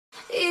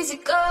easy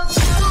go.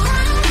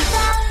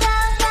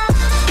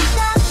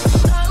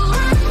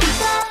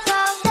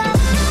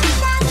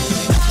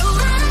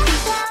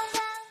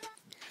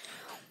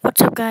 What's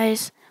up,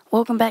 guys?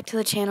 Welcome back to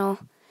the channel.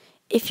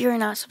 If you're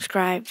not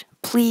subscribed,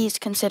 please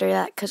consider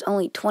that, because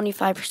only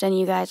 25% of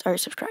you guys are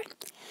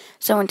subscribed.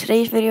 So in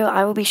today's video,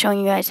 I will be showing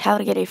you guys how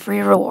to get a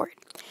free reward.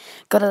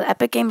 Go to the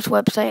Epic Games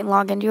website and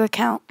log into your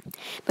account.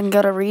 Then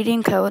go to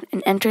redeem code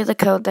and enter the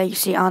code that you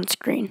see on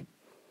screen.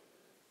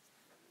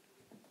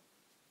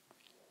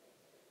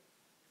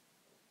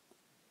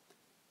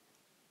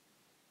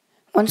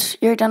 Once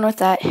you're done with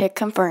that, hit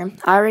confirm.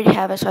 I already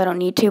have it, so I don't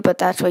need to, but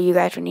that's what you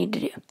guys would need to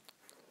do.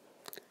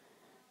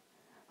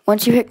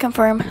 Once you hit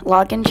confirm,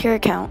 log into your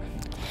account,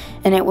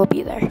 and it will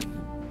be there.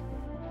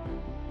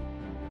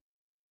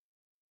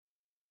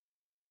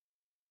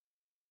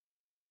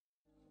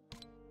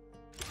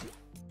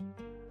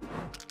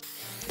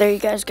 There you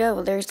guys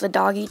go. There's the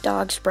dog eat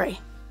dog spray.